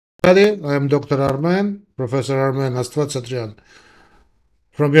I am Dr. Armen, Professor Armen Astvatsatryan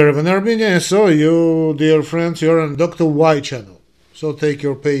from Yerevan, Armenia. So you, dear friends, you're on Dr. Y channel. So take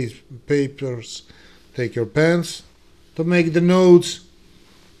your papers, take your pens to make the notes.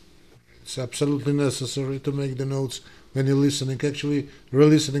 It's absolutely necessary to make the notes when you're listening, actually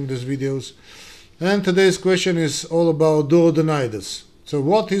re-listening these videos. And today's question is all about duodenitis. So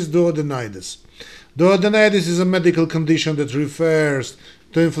what is duodenitis? Duodenitis is a medical condition that refers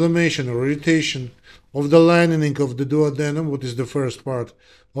to inflammation or irritation of the lining of the duodenum, what is the first part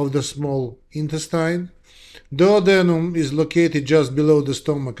of the small intestine. Duodenum is located just below the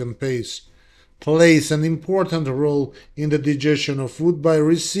stomach and plays an important role in the digestion of food by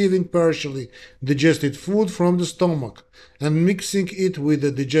receiving partially digested food from the stomach and mixing it with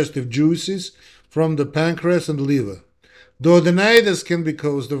the digestive juices from the pancreas and liver. Duodenitis can be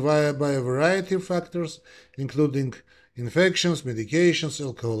caused by a variety of factors, including infections, medications,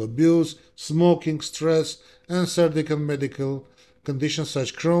 alcohol abuse, smoking, stress, and certain medical conditions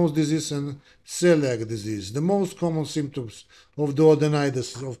such as Crohn's disease and celiac disease. The most common symptoms of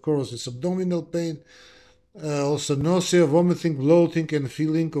duodenitis, of course, is abdominal pain, also nausea, vomiting, bloating, and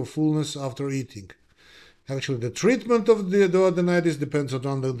feeling of fullness after eating. Actually, the treatment of the duodenitis depends on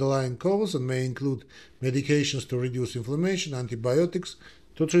the underlying cause and may include medications to reduce inflammation, antibiotics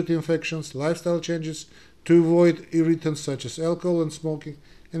to treat infections, lifestyle changes to avoid irritants such as alcohol and smoking,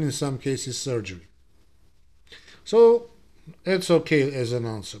 and in some cases surgery. So it's okay as an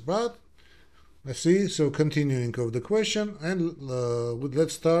answer, but I see. So continuing of the question, and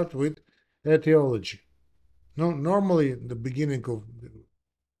let's start with etiology. No, normally the beginning of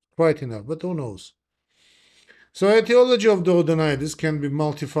quite enough, but who knows? So etiology of duodenitis can be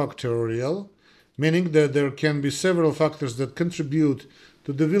multifactorial, meaning that there can be several factors that contribute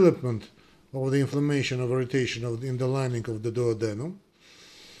to development of the inflammation or irritation in the lining of the duodenum.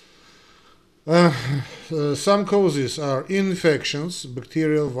 Some causes are infections,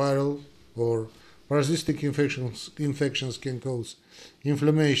 bacterial, viral, or parasitic infections can cause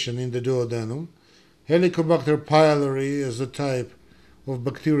inflammation in the duodenum. Helicobacter pylori is a type of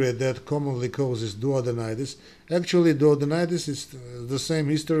bacteria that commonly causes duodenitis. Actually, duodenitis is the same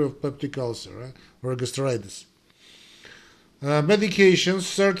history of peptic ulcer or gastritis. Medications,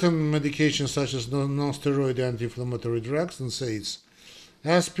 certain medications such as non-steroid anti-inflammatory drugs and SAIDs,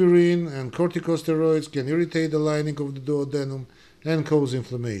 aspirin and corticosteroids can irritate the lining of the duodenum and cause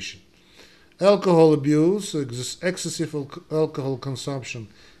inflammation. Alcohol abuse, excessive alcohol consumption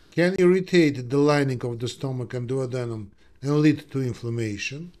can irritate the lining of the stomach and duodenum and lead to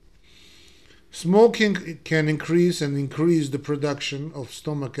inflammation. Smoking can increase the production of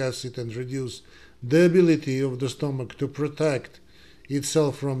stomach acid and reduce the ability of the stomach to protect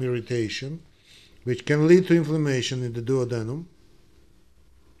itself from irritation, which can lead to inflammation in the duodenum.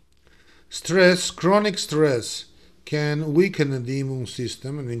 Stress, chronic stress, can weaken the immune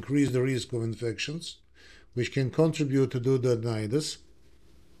system and increase the risk of infections, which can contribute to duodenitis.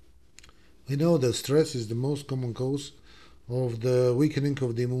 We know that stress is the most common cause of the weakening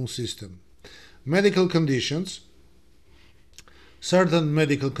of the immune system. Medical conditions. Certain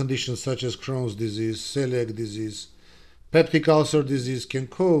medical conditions such as Crohn's disease, celiac disease, peptic ulcer disease can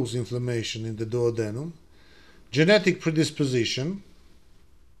cause inflammation in the duodenum. Genetic predisposition.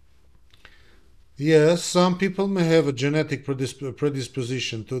 Yes, some people may have a genetic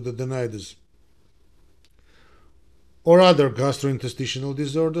predisposition to the duodenitis or other gastrointestinal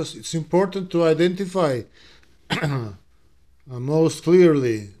disorders. It's important to identify most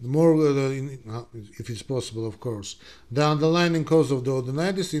clearly, if it's possible, of course, the underlying cause of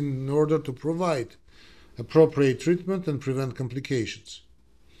duodenitis in order to provide appropriate treatment and prevent complications.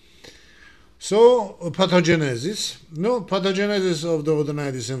 So, pathogenesis. No, pathogenesis of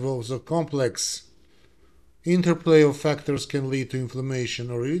duodenitis involves a complex interplay of factors can lead to inflammation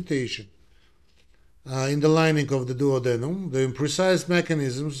or irritation in the lining of the duodenum. The precise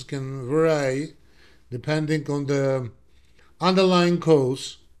mechanisms can vary depending on the underlying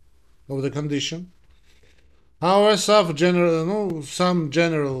cause of the condition. However, some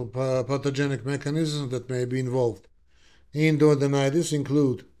general pathogenic mechanisms that may be involved in duodenitis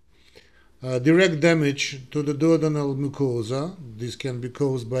include direct damage to the duodenal mucosa. This can be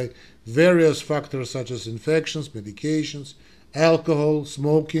caused by various factors such as infections, medications, alcohol,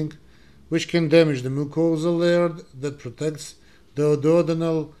 smoking, which can damage the mucosal layer that protects the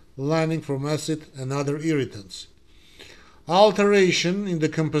duodenal lining from acid and other irritants. Alteration in the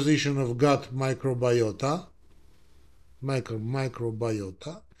composition of gut microbiota.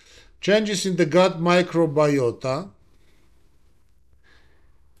 Changes in the gut microbiota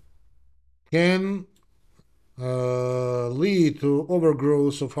can lead to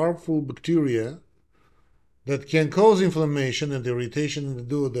overgrowth of harmful bacteria that can cause inflammation and irritation in the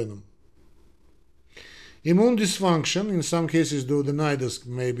duodenum. Immune dysfunction, in some cases duodenitis,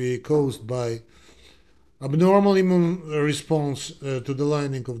 may be caused by abnormal immune response to the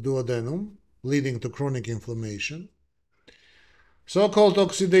lining of duodenum, leading to chronic inflammation. So-called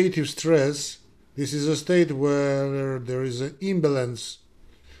oxidative stress, this is a state where there is an imbalance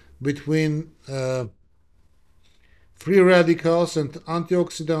between free radicals and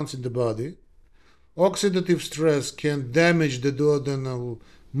antioxidants in the body. Oxidative stress can damage the duodenal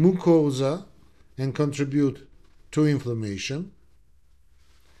mucosa and contribute to inflammation.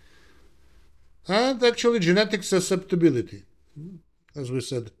 And actually genetic susceptibility. As we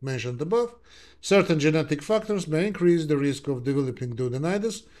mentioned above, certain genetic factors may increase the risk of developing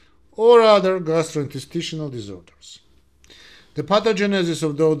duodenitis or other gastrointestinal disorders. The pathogenesis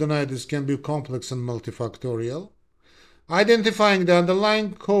of duodenitis can be complex and multifactorial. Identifying the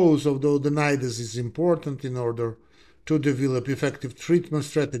underlying cause of duodenitis is important in order to develop effective treatment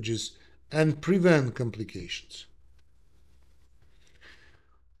strategies and prevent complications.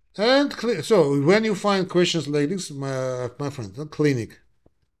 And so when you find questions like this, my friend, clinic,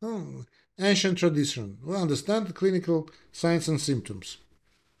 ancient tradition, we understand clinical signs and symptoms.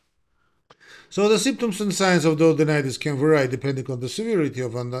 So the symptoms and signs of duodenitis can vary depending on the severity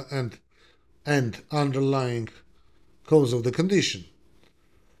of and underlying cause of the condition.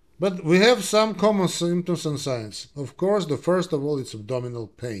 But we have some common symptoms and signs. Of course, the first of all is abdominal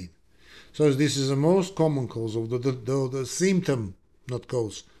pain. So this is the most common cause of the symptom, not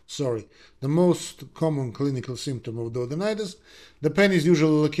cause. Sorry, the most common clinical symptom of duodenitis. The pain is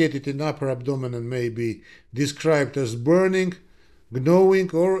usually located in upper abdomen and may be described as burning,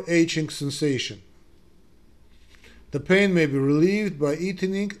 gnawing, or aching sensation. The pain may be relieved by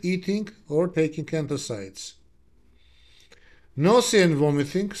eating or taking antacids. Nausea and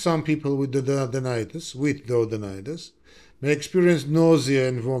vomiting. Some people with duodenitis may experience nausea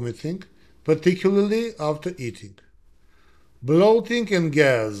and vomiting, particularly after eating. Bloating and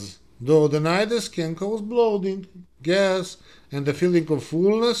gas. Duodenitis can cause bloating, gas, and a feeling of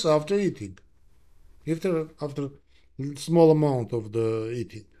fullness after eating, after a small amount of the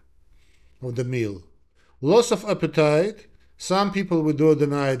eating, of the meal. Loss of appetite. Some people with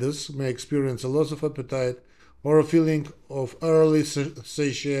duodenitis may experience a loss of appetite or a feeling of early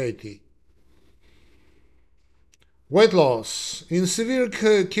satiety. Weight loss. In severe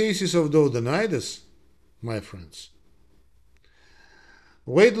cases of duodenitis, my friends,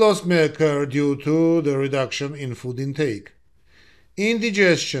 weight loss may occur due to the reduction in food intake.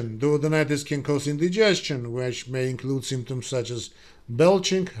 Indigestion. Duodenitis can cause indigestion, which may include symptoms such as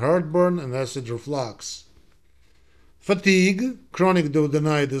belching, heartburn, and acid reflux. Fatigue. Chronic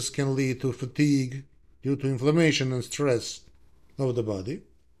duodenitis can lead to fatigue due to inflammation and stress of the body.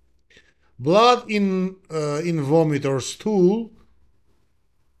 Blood in vomit or stool.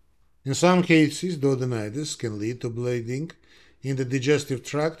 In some cases, duodenitis can lead to bleeding in the digestive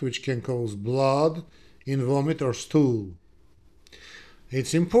tract, which can cause blood in vomit or stool.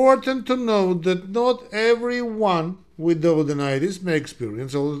 It's important to note that not everyone with duodenitis may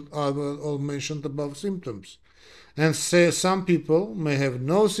experience all mentioned above symptoms, and some people may have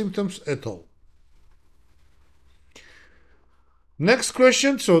no symptoms at all. Next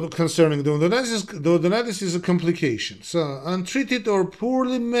question, so concerning duodenitis is a complication. So untreated or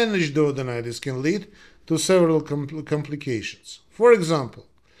poorly managed duodenitis can lead to several complications. For example,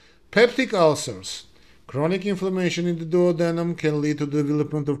 peptic ulcers. Chronic inflammation in the duodenum can lead to the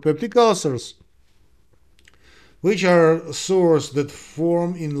development of peptic ulcers, which are sores that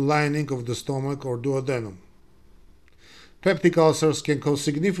form in lining of the stomach or duodenum. Peptic ulcers can cause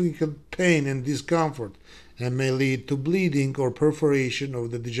significant pain and discomfort and may lead to bleeding or perforation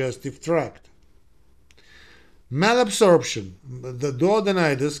of the digestive tract. Malabsorption. The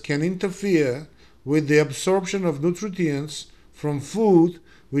duodenitis can interfere with the absorption of nutrients from food,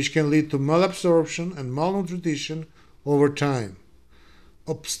 which can lead to malabsorption and malnutrition over time.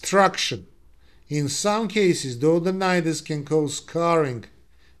 Obstruction. In some cases, duodenitis can cause scarring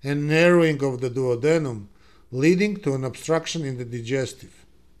and narrowing of the duodenum, leading to an obstruction in the digestive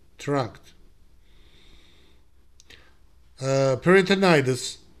tract.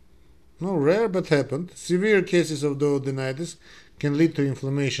 Peritonitis. No, rare but happened. Severe cases of duodenitis can lead to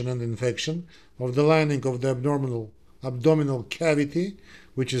inflammation and infection of the lining of the abdominal cavity,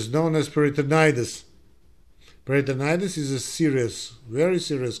 which is known as peritonitis. Peritonitis is a serious, very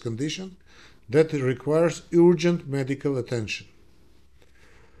serious condition that requires urgent medical attention.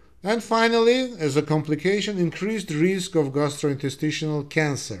 And finally, as a complication, increased risk of gastrointestinal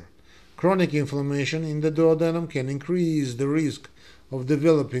cancer. Chronic inflammation in the duodenum can increase the risk of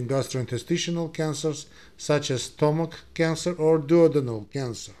developing gastrointestinal cancers such as stomach cancer or duodenal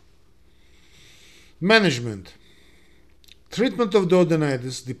cancer. Management. Treatment of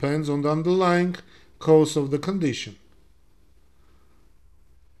duodenitis depends on the underlying cause of the condition.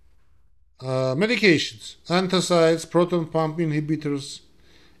 Medications. Antacids, proton pump inhibitors,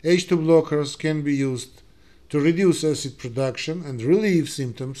 H2 blockers can be used to reduce acid production and relieve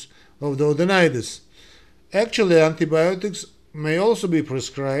symptoms of duodenitis. Actually, antibiotics may also be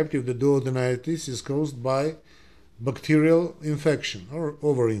prescribed if the duodenitis is caused by bacterial infection or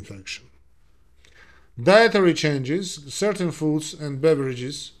overinfection. Dietary changes. Certain foods and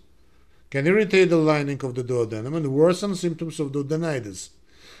beverages can irritate the lining of the duodenum and worsen symptoms of duodenitis.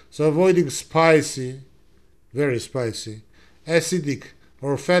 So avoiding spicy, very spicy, acidic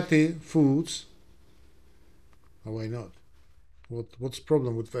or fatty foods. Why not? What's the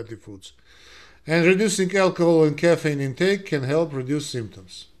problem with fatty foods? And reducing alcohol and caffeine intake can help reduce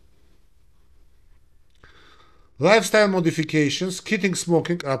symptoms. Lifestyle modifications, quitting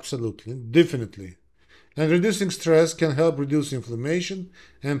smoking, absolutely, definitely. And reducing stress can help reduce inflammation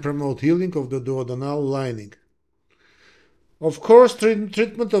and promote healing of the duodenal lining. Of course,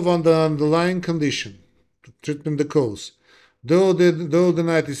 treatment of the underlying condition, treatment the cause.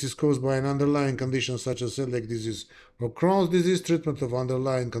 Duodenitis is caused by an underlying condition such as celiac disease or Crohn's disease. Treatment of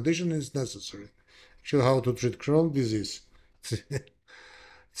underlying condition is necessary. Actually, how to treat Crohn's disease?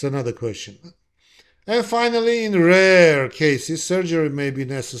 It's another question. And finally, in rare cases, surgery may be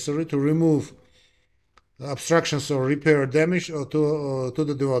necessary to remove obstructions or repair damage to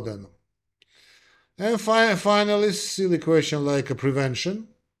the duodenum. And finally, silly question like a prevention.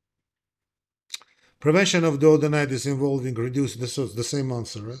 Prevention of duodenitis involving the same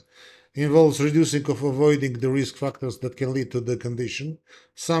answer, involves reducing of avoiding the risk factors that can lead to the condition.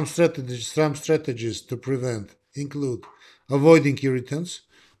 Some strategies to prevent include avoiding irritants,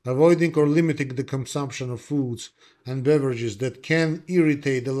 avoiding or limiting the consumption of foods and beverages that can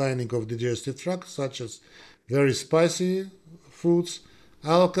irritate the lining of the digestive tract, such as very spicy foods,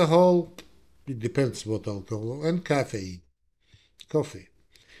 alcohol, it depends what alcohol, and caffeine, coffee.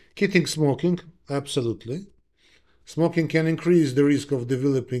 Quitting smoking, absolutely. Smoking can increase the risk of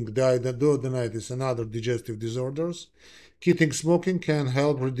developing duodenitis and other digestive disorders. Quitting smoking can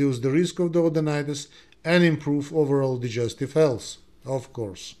help reduce the risk of duodenitis and improve overall digestive health, of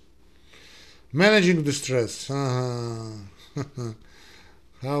course. Managing the stress.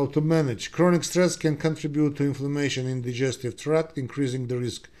 How to manage. Chronic stress can contribute to inflammation in the digestive tract, increasing the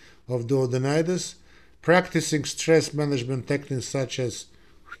risk of duodenitis. Practicing stress management techniques such as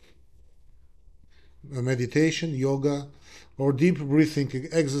meditation, yoga, or deep breathing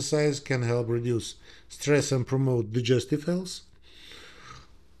exercise can help reduce stress and promote digestive health.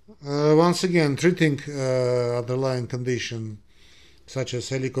 Once again, treating underlying condition such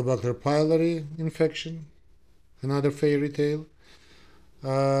as Helicobacter pylori infection, another fairy tale.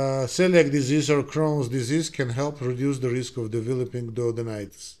 Celiac disease or Crohn's disease can help reduce the risk of developing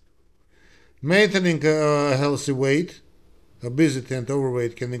duodenitis. Maintaining a healthy weight, obesity and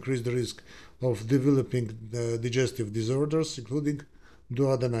overweight can increase the risk of developing digestive disorders, including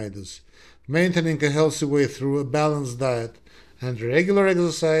duodenitis. Maintaining a healthy weight through a balanced diet and regular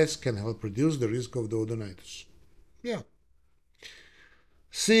exercise can help reduce the risk of duodenitis. Yeah.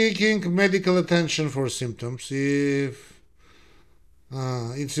 Seeking medical attention for symptoms. It's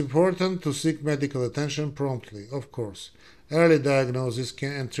important to seek medical attention promptly, of course. Early diagnosis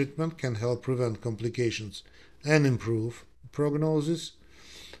and treatment can help prevent complications and improve prognosis.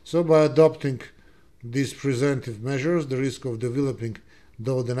 So by adopting these preventive measures, the risk of developing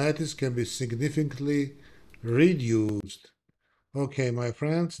duodenitis can be significantly reduced. Okay, my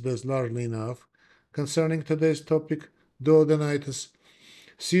friends, that's largely enough concerning today's topic, duodenitis.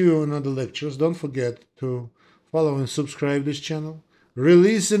 See you in other lectures. Don't forget to follow and subscribe this channel.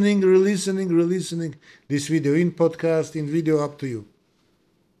 Releasing this video in podcast, in video, up to you.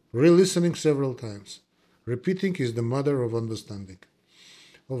 Re-listening several times. Repeating is the mother of understanding,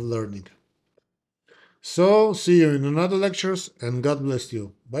 of learning. So, see you in another lectures, and God bless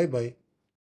you. Bye-bye.